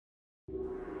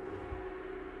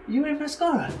You wearing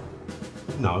mascara?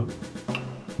 No.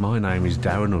 My name is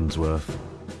Darren Unsworth,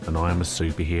 and I am a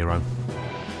superhero.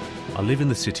 I live in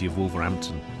the city of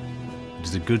Wolverhampton. It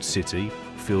is a good city,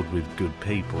 filled with good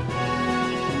people.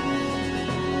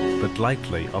 But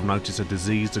lately, I've noticed a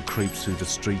disease that creeps through the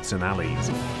streets and alleys.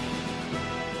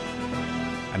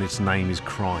 And its name is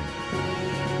crime.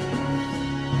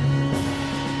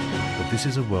 But this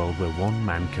is a world where one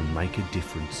man can make a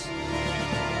difference.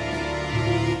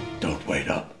 Don't wait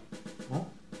up. What?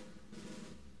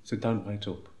 So don't wait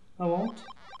up. I won't.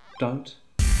 Don't.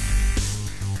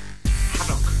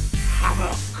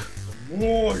 Havoc!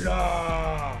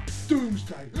 Warder!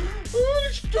 Doomsday!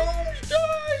 It's Doomsday!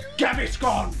 Gavitt's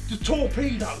gone! The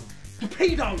torpedo!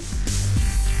 Torpedo!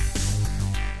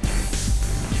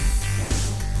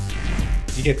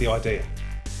 You get the idea.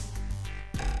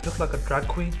 Look like a drag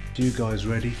queen. You guys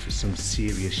ready for some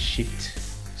serious shit?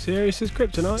 Serious as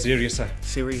kryptonite? Seriouser.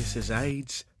 Serious as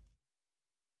AIDS?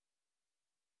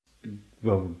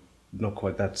 Well, not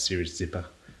quite that serious, Zipper.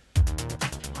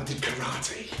 I did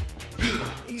karate.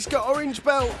 He's got orange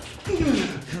belt!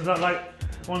 Is that like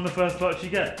one of the first fights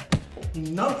you get?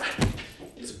 No,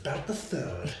 it's about the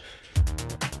third.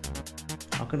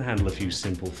 I can handle a few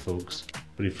simple thugs,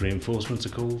 but if reinforcements are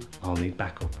called, I'll need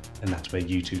backup, and that's where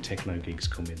you two techno geeks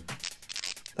come in.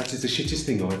 That is the shittest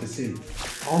thing I've ever seen.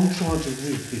 I'm trying to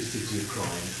rid this city of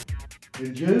crime.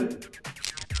 And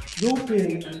you're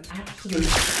being an absolute...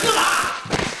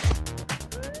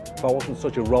 If I wasn't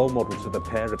such a role model to the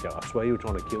pair of you, I swear you were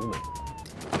trying to kill me.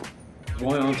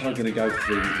 Why aren't I going to go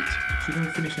through with it? You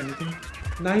didn't finish anything?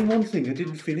 Name one thing I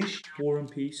didn't finish. War and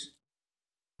Peace.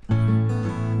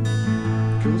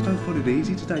 Girls don't find it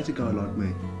easy to date a guy like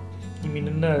me. You mean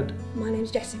a nerd? My name's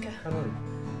Jessica. Hello.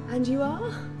 And you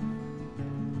are?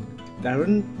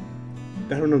 Darren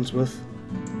Unsworth.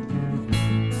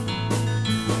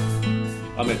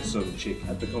 I met some chick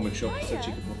at the comic shop, said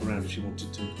she could pop around if she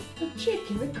wanted to. A chick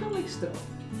in the comic store?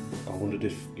 I wondered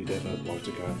if you'd ever like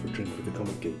to go out for a drink with a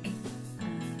comic geek.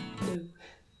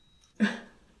 No.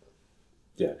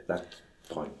 Yeah, that's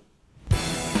fine.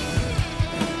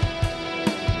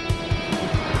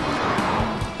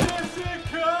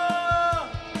 Jessica!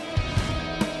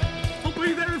 I'll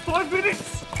be there in 5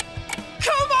 minutes!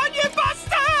 Come on, you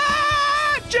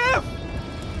bastard! Jeff!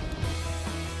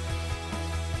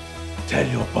 Tell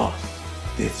your boss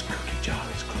this cookie jar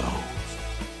is closed.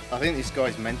 I think this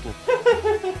guy's mental.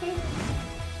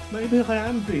 Maybe I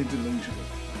am being delusional.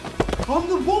 I'm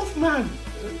the Wolfman!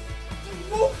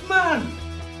 The Wolfman!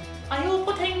 Are you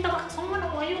putting the wax on or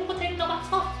are you putting the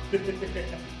wax off?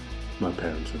 My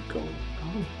parents have gone.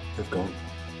 Oh, They've gone.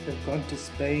 they've gone to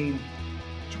Spain.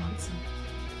 Johnson.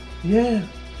 Yeah,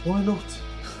 why not?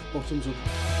 Bottoms up.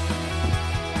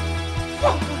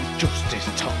 Justice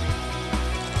time.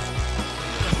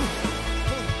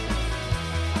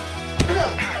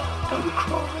 Don't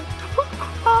cry, don't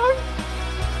cry.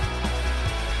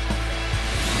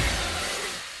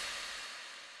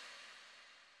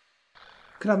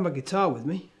 Could have my guitar with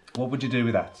me. What would you do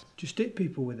with that? Just hit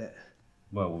people with it.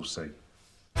 Well, we'll see.